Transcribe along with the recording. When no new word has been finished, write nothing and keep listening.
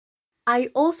I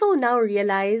also now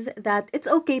realize that it's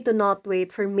okay to not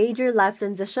wait for major life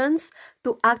transitions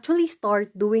to actually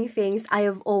start doing things I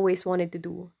have always wanted to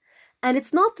do. And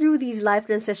it's not through these life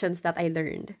transitions that I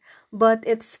learned, but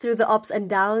it's through the ups and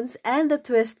downs and the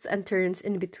twists and turns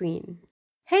in between.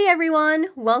 Hey everyone,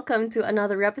 welcome to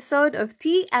another episode of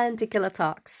Tea and Tequila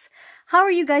Talks. How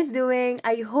are you guys doing?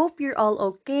 I hope you're all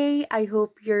okay. I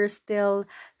hope you're still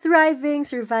thriving,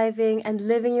 surviving, and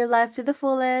living your life to the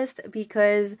fullest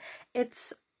because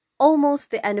it's almost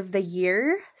the end of the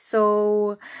year.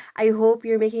 So I hope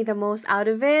you're making the most out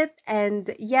of it.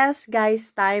 And yes,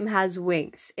 guys, time has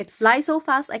wings. It flies so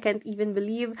fast, I can't even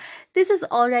believe this is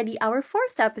already our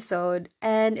fourth episode.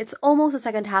 And it's almost the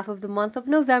second half of the month of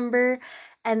November.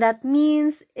 And that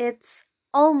means it's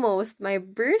almost my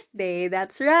birthday.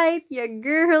 That's right. Your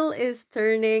girl is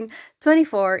turning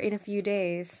 24 in a few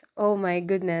days. Oh my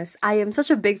goodness. I am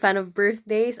such a big fan of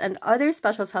birthdays and other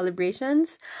special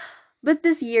celebrations. But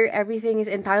this year, everything is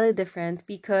entirely different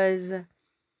because,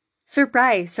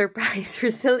 surprise, surprise, we're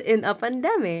still in a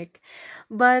pandemic.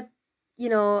 But, you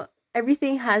know,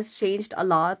 everything has changed a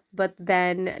lot. But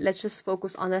then let's just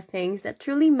focus on the things that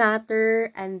truly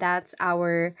matter, and that's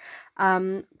our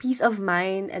peace of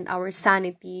mind and our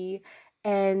sanity.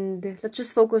 And let's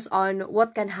just focus on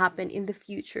what can happen in the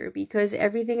future because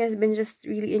everything has been just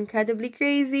really incredibly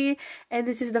crazy. And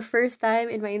this is the first time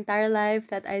in my entire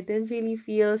life that I didn't really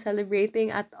feel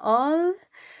celebrating at all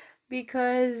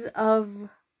because of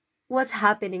what's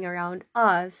happening around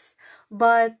us.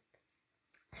 But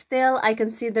still, I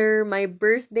consider my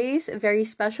birthdays very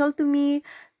special to me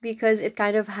because it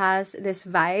kind of has this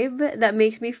vibe that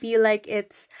makes me feel like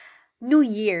it's New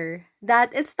Year, that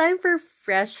it's time for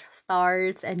fresh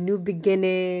starts and new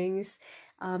beginnings,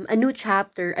 a new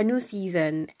chapter, a new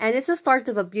season, and it's the start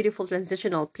of a beautiful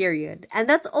transitional period. And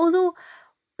that's also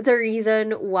the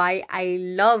reason why I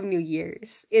love New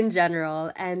Year's in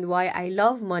general and why I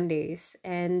love Mondays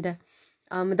and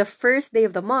the first day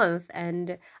of the month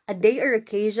and a day or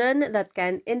occasion that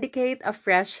can indicate a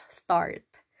fresh start.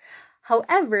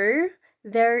 However,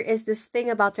 there is this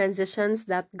thing about transitions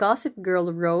that Gossip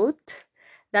Girl wrote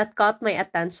that caught my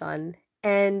attention.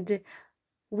 And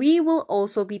we will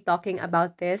also be talking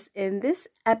about this in this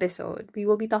episode. We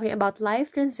will be talking about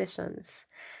life transitions.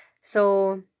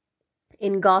 So,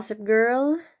 in Gossip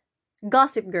Girl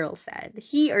said,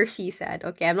 he or she said,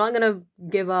 okay, I'm not gonna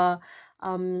give a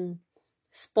um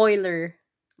spoiler,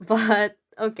 but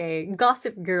okay,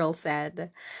 Gossip Girl said,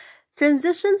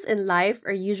 transitions in life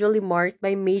are usually marked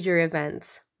by major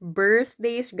events,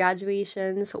 birthdays,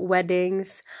 graduations,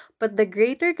 weddings, but the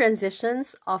greater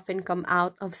transitions often come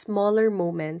out of smaller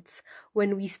moments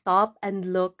when we stop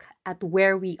and look at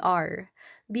where we are.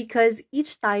 Because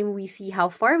each time we see how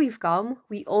far we've come,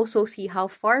 we also see how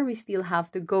far we still have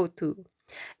to go to.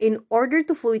 In order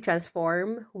to fully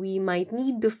transform, we might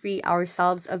need to free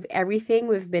ourselves of everything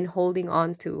we've been holding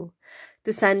on to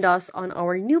send us on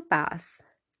our new path,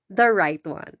 the right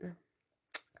one.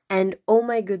 And oh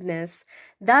my goodness,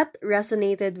 that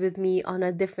resonated with me on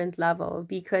a different level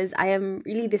because I am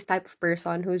really this type of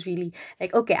person who's really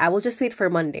like, okay, I will just wait for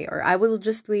Monday or I will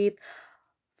just wait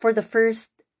for the first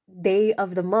day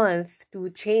of the month to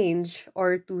change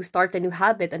or to start a new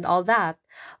habit and all that.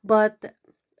 But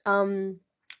um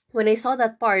when I saw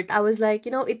that part, I was like,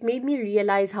 it made me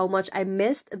realize how much I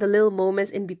missed the little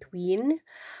moments in between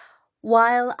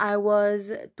while I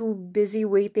was too busy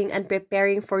waiting and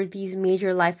preparing for these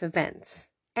major life events.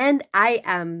 And I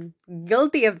am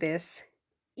guilty of this.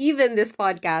 Even this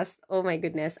podcast, oh my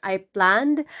goodness, I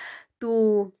planned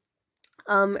to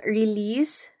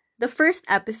release the first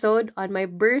episode on my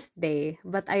birthday,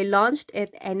 but I launched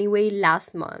it anyway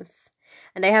last month.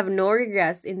 And I have no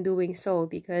regrets in doing so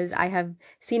because I have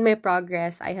seen my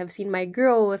progress, I have seen my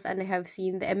growth, and I have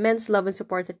seen the immense love and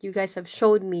support that you guys have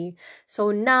showed me.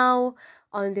 So now,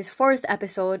 on this fourth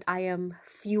episode, I am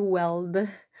fueled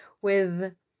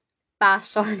with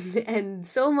passion and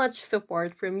so much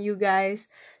support from you guys.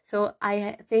 So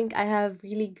I think I have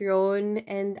really grown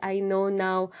and I know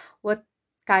now what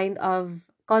kind of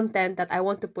content that I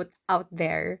want to put out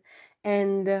there.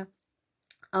 And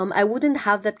I wouldn't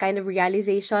have that kind of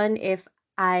realization if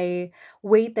I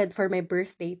waited for my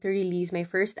birthday to release my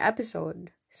first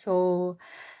episode. So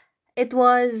it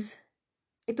was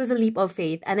it was a leap of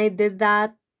faith and I did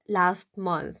that last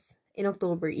month in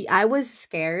October. I was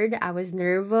scared, I was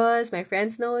nervous, my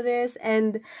friends know this,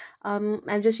 and I'm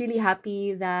just really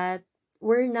happy that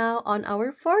we're now on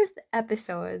our fourth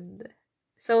episode.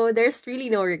 So there's really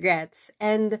no regrets.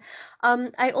 And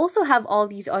I also have all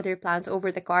these other plans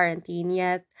over the quarantine,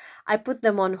 yet I put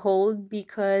them on hold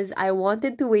because I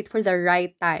wanted to wait for the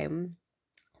right time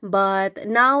But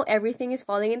now everything is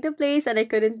falling into place and I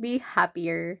couldn't be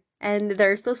happier. And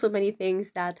there are still so many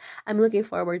things that I'm looking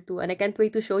forward to. And I can't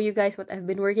wait to show you guys what I've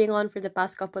been working on for the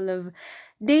past couple of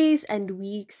days and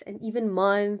weeks and even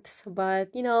months. But,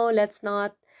 let's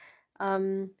not,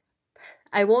 um,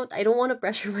 I don't want to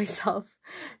pressure myself.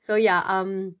 So yeah,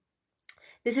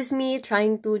 this is me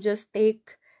trying to just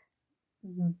take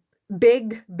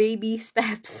big baby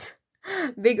steps,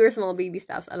 big or small baby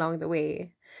steps along the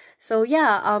way. So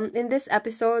yeah, in this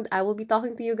episode, I will be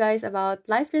talking to you guys about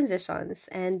life transitions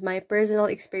and my personal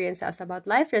experiences about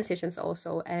life transitions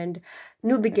also and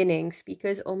new beginnings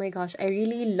because oh my gosh, I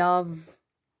really love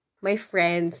my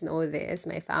friends know this,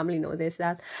 my family know this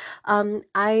that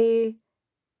I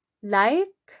like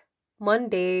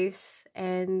Mondays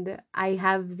and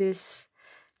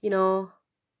you know,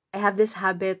 I have this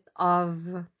habit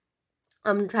of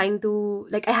I'm trying to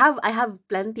like I have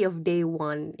plenty of day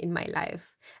one in my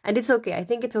life. And it's okay. I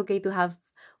think it's okay to have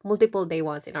multiple day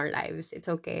ones in our lives. It's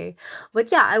okay.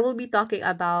 But yeah, I will be talking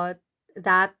about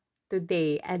that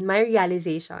today and my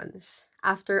realizations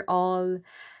after all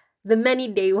the many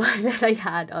day one that I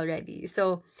had already.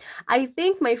 So I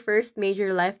think my first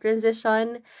major life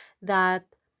transition that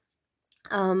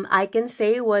I can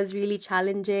say was really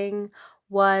challenging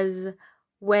was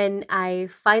when I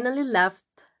finally left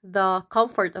the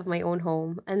comfort of my own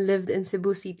home and lived in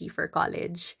Cebu City for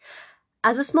college.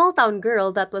 As a small town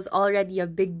girl, that was already a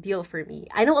big deal for me.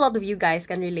 I know a lot of you guys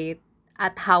can relate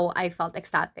at how I felt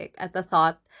ecstatic at the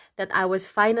thought that I was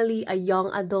finally a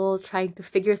young adult trying to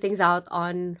figure things out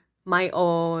on my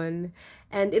own.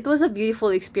 And it was a beautiful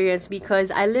experience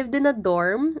because I lived in a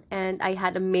dorm and I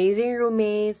had amazing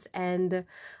roommates and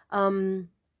um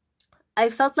I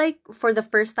felt like for the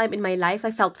first time in my life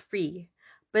I felt free.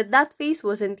 But that phase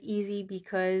wasn't easy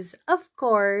because of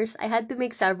course I had to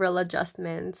make several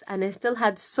adjustments and I still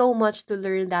had so much to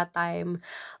learn that time.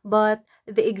 But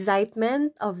the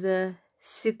excitement of the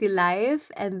city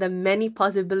life and the many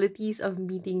possibilities of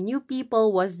meeting new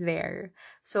people was there.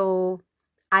 So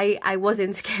I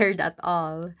wasn't scared at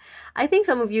all. I think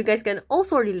some of you guys can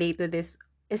also relate to this,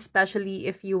 especially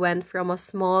if you went from a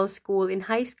small school in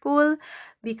high school,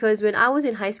 because when I was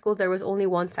in high school there was only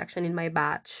one section in my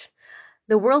batch.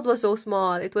 The world was so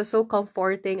small, it was so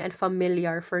comforting and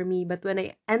familiar for me, but when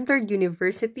I entered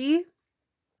university,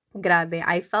 grabe,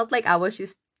 I felt like I was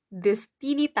just this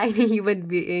teeny tiny human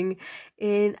being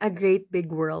in a great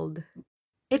big world.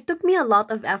 It took me a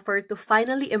lot of effort to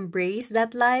finally embrace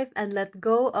that life and let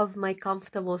go of my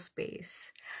comfortable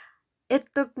space.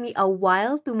 It took me a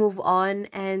while to move on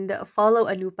and follow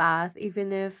a new path,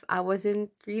 even if I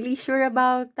wasn't really sure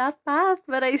about that path,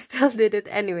 but I still did it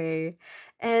anyway.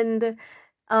 And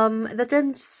the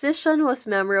transition was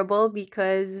memorable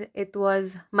because it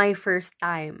was my first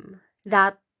time.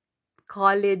 That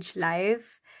college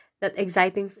life, that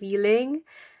exciting feeling,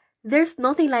 there's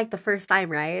nothing like the first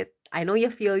time, right? I know you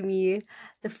feel me.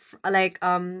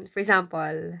 For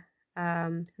example,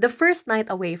 the first night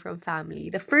away from family,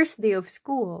 the first day of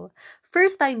school,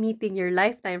 first time meeting your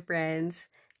lifetime friends,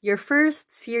 your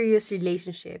first serious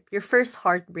relationship, your first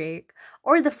heartbreak,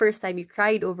 or the first time you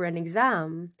cried over an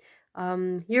exam,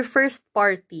 your first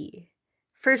party,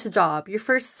 first job, your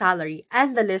first salary,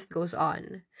 and the list goes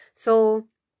on. So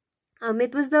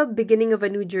it was the beginning of a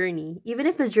new journey, even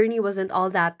if the journey wasn't all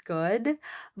that good.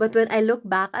 But when I look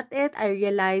back at it, I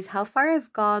realize how far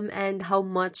I've come and how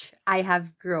much I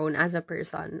have grown as a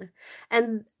person.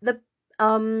 And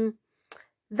um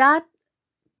that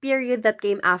period that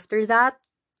came after that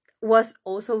was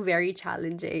also very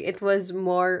challenging. It was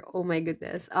more, oh my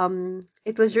goodness.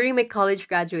 It was during my college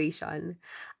graduation.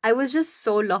 I was just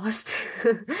so lost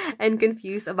and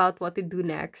confused about what to do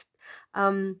next.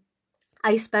 Um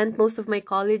I spent most of my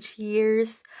college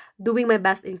years doing my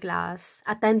best in class,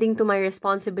 attending to my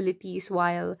responsibilities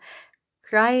while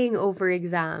crying over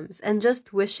exams and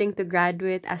just wishing to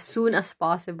graduate as soon as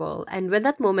possible. And when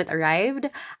that moment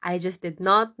arrived, I just did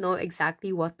not know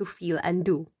exactly what to feel and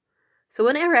do. So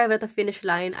when I arrived at the finish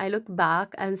line, I looked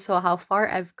back and saw how far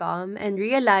I've come and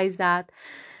realized that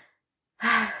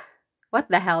what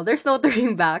the hell, there's no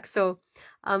turning back. So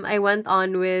I went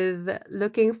on with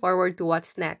looking forward to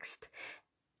what's next.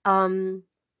 Um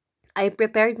I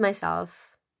prepared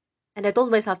myself and I told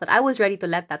myself that I was ready to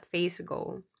let that phase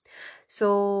go.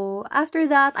 So after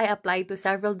that, I applied to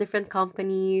several different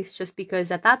companies just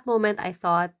because at that moment I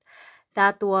thought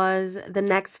that was the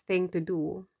next thing to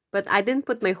do. But I didn't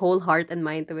put my whole heart and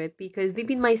mind to it because deep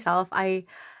in myself, I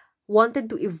wanted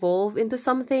to evolve into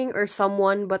something or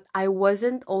someone, but I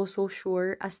wasn't also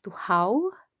sure as to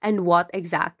how and what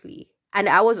exactly. And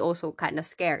I was also kind of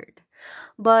scared.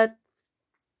 But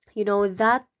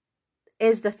that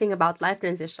is the thing about life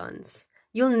transitions.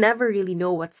 You'll never really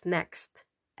know what's next.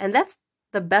 And that's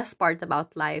the best part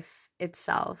about life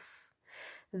itself.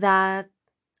 That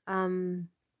um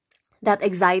that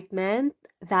excitement,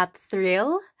 that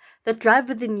thrill, that drive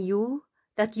within you,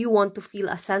 that you want to feel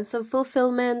a sense of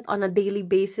fulfillment on a daily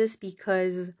basis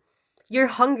because you're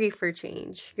hungry for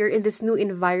change. You're in this new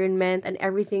environment and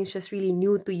everything's just really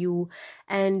new to you.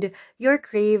 And you're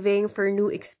craving for new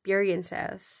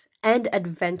experiences and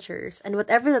adventures. And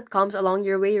whatever that comes along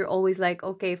your way, you're always like,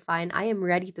 okay, fine, I am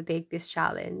ready to take this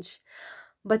challenge.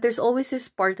 But there's always this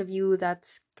part of you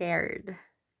that's scared.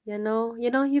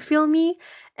 You feel me?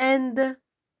 And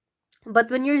but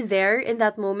when you're there in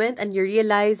that moment and you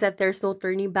realize that there's no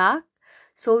turning back,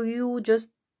 so you just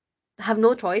have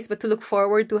no choice but to look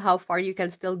forward to how far you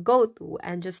can still go to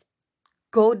and just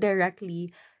go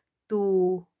directly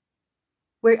to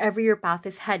wherever your path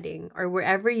is heading or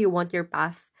wherever you want your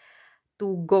path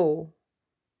to go.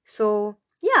 So,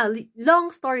 yeah,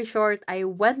 long story short, I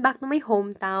went back to my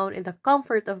hometown in the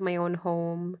comfort of my own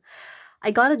home. I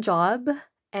got a job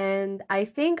and I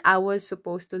think I was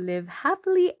supposed to live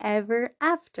happily ever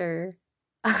after.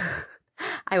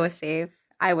 I was safe.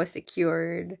 I was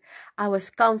secured. I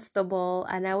was comfortable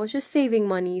and I was just saving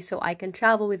money so I can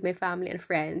travel with my family and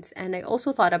friends. And I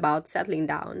also thought about settling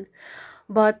down.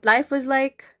 But life was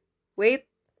like, wait,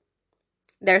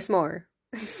 there's more.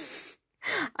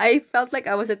 I felt like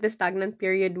I was at this stagnant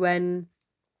period when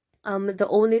the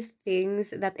only things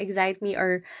that excite me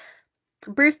are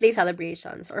birthday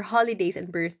celebrations or holidays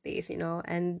and birthdays,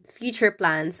 and future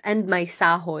plans and my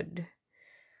sahod.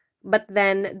 But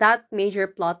then that major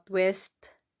plot twist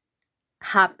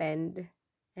happened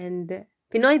and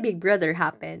Pinoy Big Brother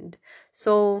happened.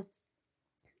 So,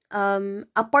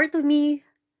 a part of me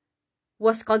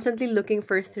was constantly looking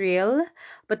for thrill,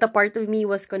 but a part of me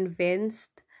was convinced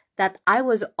that I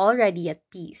was already at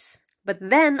peace. But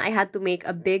then I had to make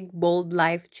a big, bold,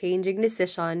 life-changing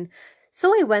decision,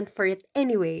 so I went for it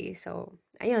anyway. So,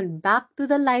 ayun, back to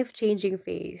the life-changing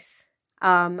phase.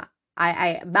 Um,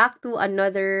 I back to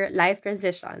another life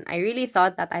transition. I really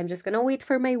thought that I'm just gonna wait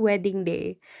for my wedding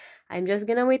day. I'm just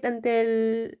gonna wait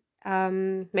until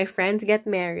my friends get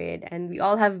married and we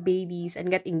all have babies and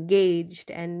get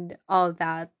engaged and all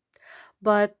that.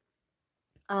 But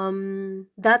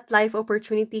that life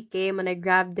opportunity came and I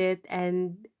grabbed it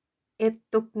and it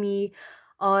took me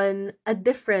on a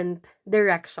different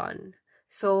direction.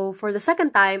 So for the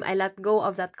second time, I let go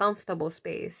of that comfortable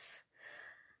space.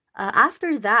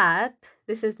 After that,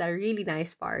 this is the really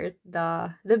nice part,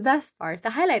 the best part,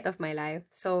 the highlight of my life.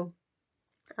 So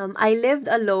I lived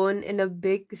alone in a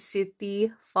big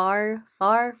city far,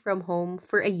 far from home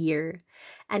for a year.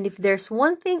 And if there's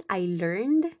one thing I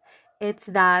learned, it's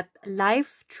that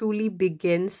life truly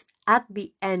begins at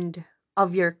the end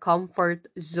of your comfort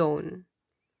zone.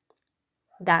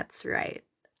 That's right.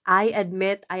 I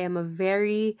admit I am a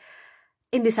very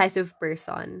indecisive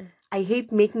person. I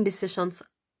hate making decisions.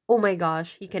 Oh my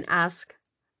gosh, you can ask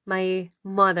my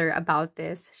mother about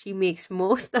this. She makes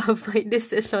most of my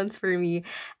decisions for me,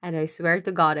 and I swear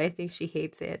to God, I think she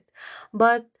hates it.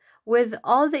 But with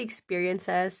all the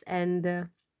experiences and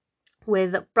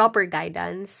with proper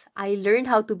guidance, I learned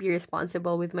how to be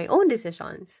responsible with my own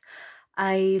decisions.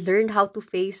 I learned how to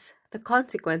face the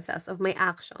consequences of my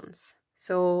actions.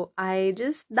 So I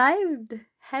just dived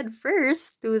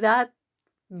headfirst to that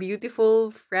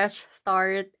beautiful, fresh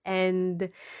start.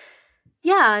 And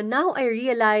yeah, now I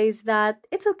realize that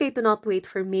it's okay to not wait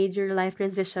for major life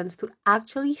transitions to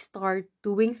actually start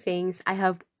doing things I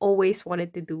have always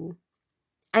wanted to do.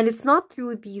 And it's not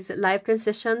through these life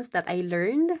transitions that I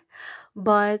learned,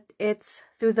 but it's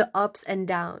through the ups and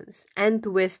downs and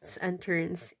twists and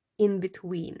turns in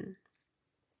between.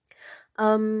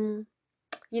 Um,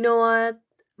 you know what?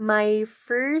 My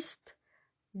first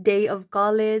day of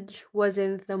college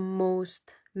wasn't the most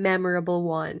memorable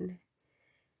one.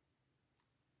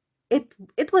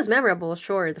 It was memorable,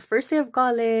 sure. The first day of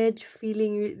college,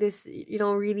 feeling this,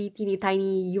 really teeny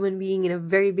tiny human being in a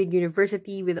very big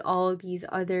university with all these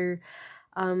other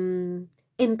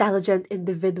intelligent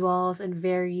individuals and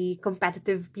very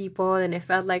competitive people, and I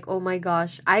felt like, oh my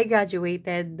gosh, I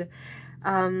graduated.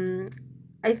 um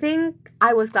I think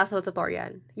I was class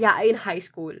salutatorian. Yeah, in high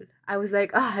school. I was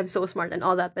like, I'm so smart and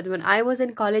all that. But when I was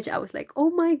in college, I was like, oh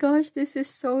my gosh, this is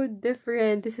so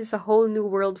different. This is a whole new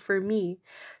world for me.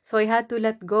 So I had to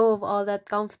let go of all that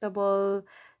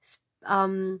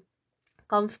um,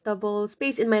 comfortable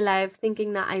space in my life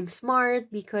thinking na I'm smart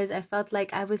because I felt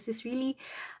like nanliit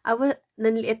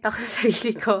ako sa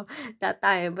sarili ko that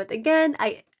time. But again,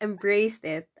 I embraced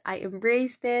it. I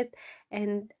embraced it,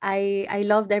 and I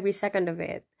loved every second of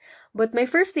it. But my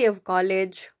first day of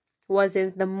college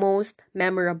wasn't the most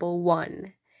memorable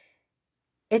one.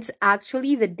 It's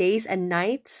actually the days and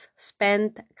nights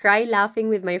spent cry laughing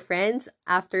with my friends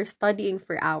after studying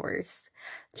for hours.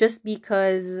 Just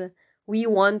because we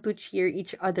want to cheer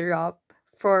each other up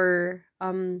for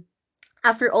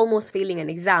after almost failing an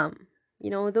exam.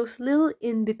 Those little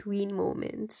in between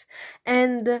moments.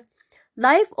 And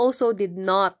life also did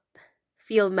not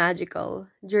feel magical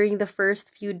during the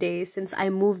first few days since I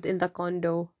moved in the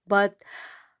condo, but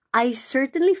I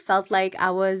certainly felt like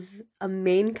I was a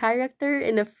main character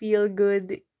in a feel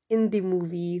good indie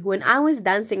movie when I was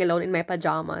dancing alone in my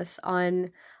pajamas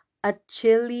on a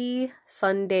chilly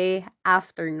Sunday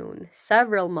afternoon,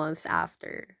 several months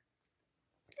after.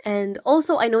 And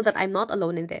also, I know that I'm not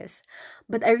alone in this,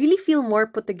 but I really feel more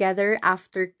put together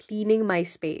after cleaning my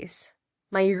space,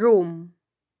 my room,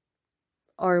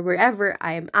 or wherever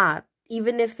I am at.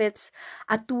 Even if it's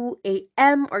at 2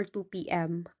 a.m. or 2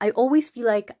 p.m., I always feel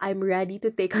like I'm ready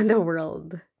to take on the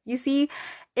world. You see,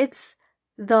 it's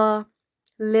the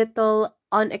little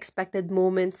unexpected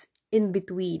moments in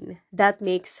between that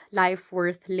makes life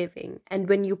worth living. And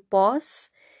when you pause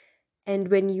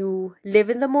and when you live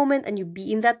in the moment and you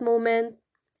be in that moment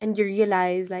and you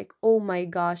realize like, oh my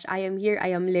gosh, I am here, I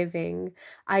am living.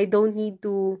 I don't need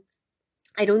to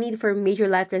I don't need for major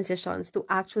life transitions to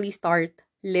actually start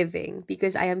living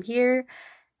because I am here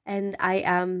and I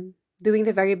am doing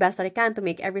the very best that I can to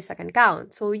make every second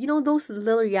count. So, those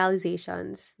little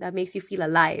realizations that makes you feel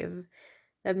alive,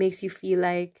 that makes you feel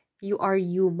like you are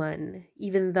human,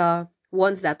 even the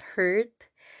ones that hurt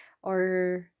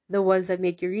or the ones that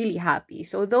make you really happy.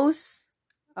 So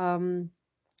um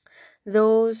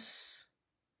those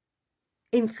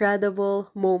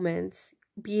incredible moments,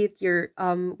 be it your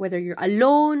whether you're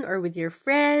alone or with your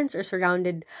friends or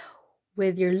surrounded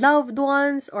with your loved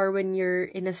ones or when you're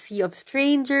in a sea of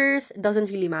strangers, it doesn't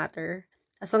really matter.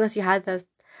 As long as you had that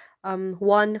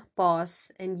one pause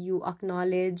and you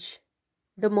acknowledge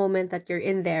the moment that you're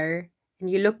in there and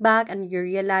you look back and you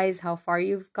realize how far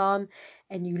you've come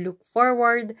and you look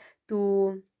forward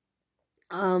to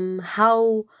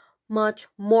how much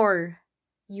more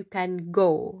you can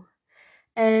go.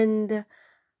 And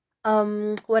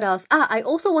what else? I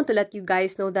also want to let you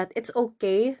guys know that it's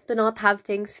okay to not have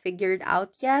things figured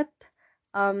out yet.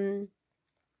 Um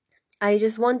I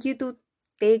just want you to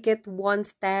take it one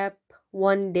step,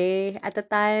 one day at a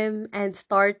time and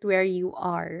start where you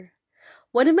are.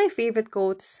 One of my favorite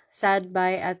quotes said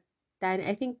by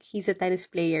I think he's a tennis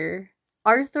player.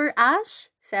 Arthur Ashe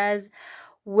says,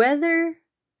 whether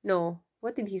no,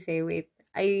 what did he say? Wait,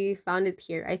 I found it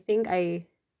here. I think I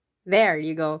there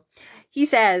you go. He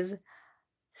says,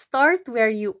 start where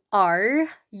you are,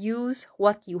 use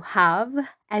what you have,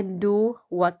 and do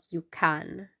what you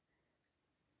can.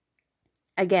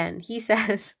 Again, he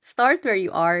says, start where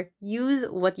you are, use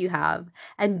what you have,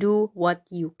 and do what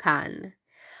you can.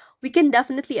 We can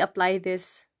definitely apply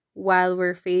this while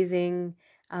we're facing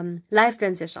life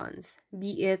transitions,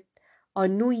 be it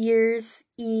on New Year's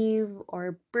Eve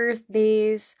or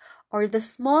birthdays or the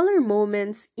smaller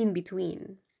moments in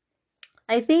between.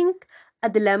 I think a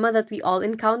dilemma that we all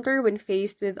encounter when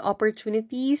faced with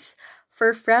opportunities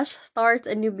for fresh starts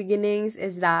and new beginnings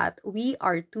is that we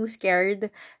are too scared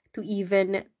to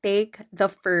even take the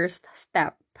first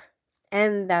step.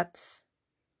 And that's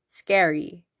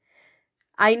scary.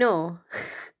 I know.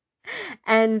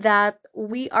 And that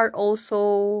we are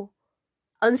also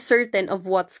uncertain of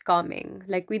what's coming.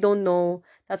 Like we don't know.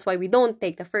 That's why we don't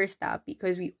take the first step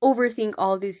because we overthink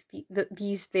all these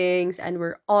things and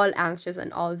we're all anxious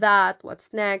and all that.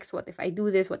 What's next? What if I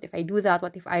do this? What if I do that?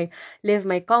 What if I live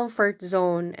my comfort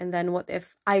zone? And then what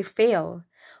if I fail?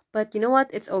 But you know what?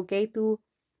 It's okay to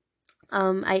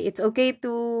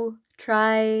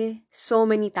try so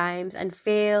many times and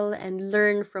fail and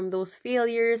learn from those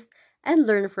failures and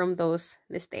learn from those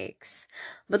mistakes.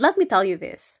 But let me tell you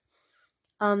this.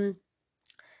 Um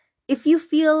if you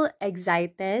feel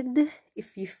excited,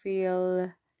 if you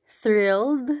feel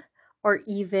thrilled or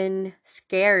even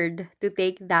scared to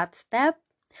take that step,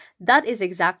 that is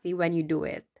exactly when you do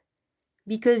it.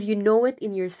 Because you know it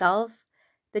in yourself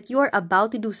that you are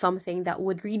about to do something that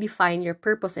would redefine your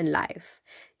purpose in life,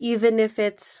 even if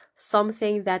it's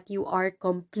something that you are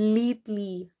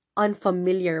completely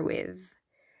unfamiliar with.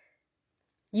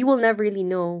 You will never really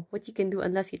know what you can do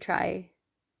unless you try.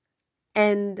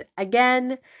 And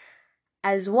again,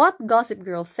 as what Gossip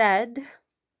Girl said,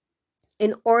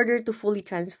 in order to fully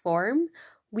transform,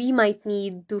 we might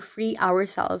need to free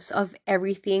ourselves of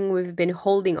everything we've been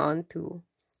holding on to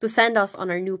send us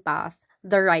on our new path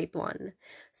the right one.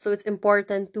 So it's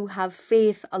important to have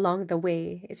faith along the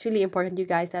way. It's really important, you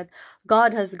guys, that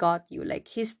God has got you. Like,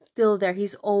 He's still there.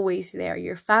 He's always there.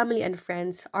 Your family and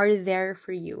friends are there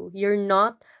for you. You're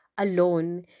not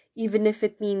alone, even if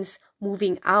it means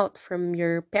moving out from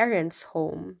your parents'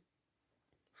 home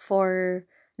for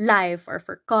life or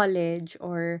for college,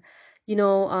 or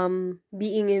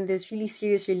being in this really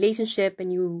serious relationship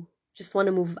and you just want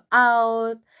to move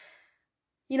out.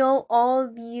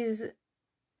 All these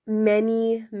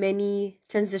many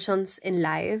transitions in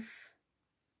life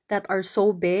that are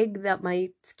so big that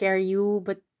might scare you,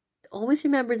 but always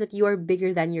remember that you are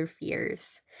bigger than your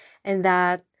fears, and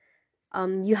that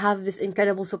you have this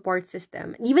incredible support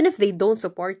system. Even if they don't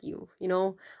support you,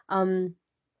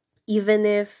 even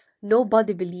if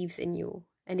nobody believes in you,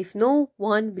 and if no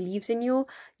one believes in you,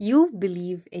 you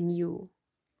believe in you.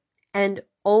 And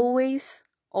always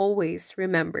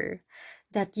remember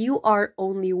that you are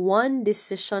only one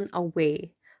decision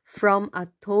away from a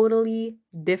totally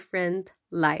different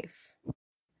life.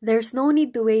 There's no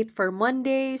need to wait for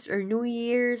Mondays or New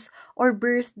Year's or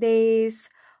birthdays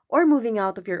or moving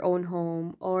out of your own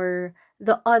home or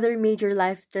the other major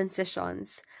life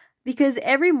transitions, because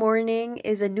every morning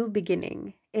is a new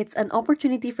beginning. It's an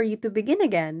opportunity for you to begin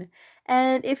again.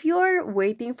 And if you're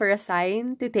waiting for a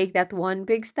sign to take that one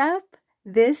big step,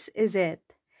 this is it.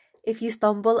 If you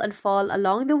stumble and fall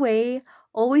along the way,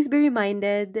 always be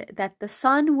reminded that the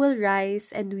sun will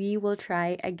rise and we will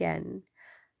try again.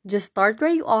 Just start where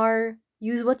you are,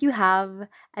 use what you have,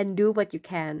 and do what you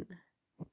can.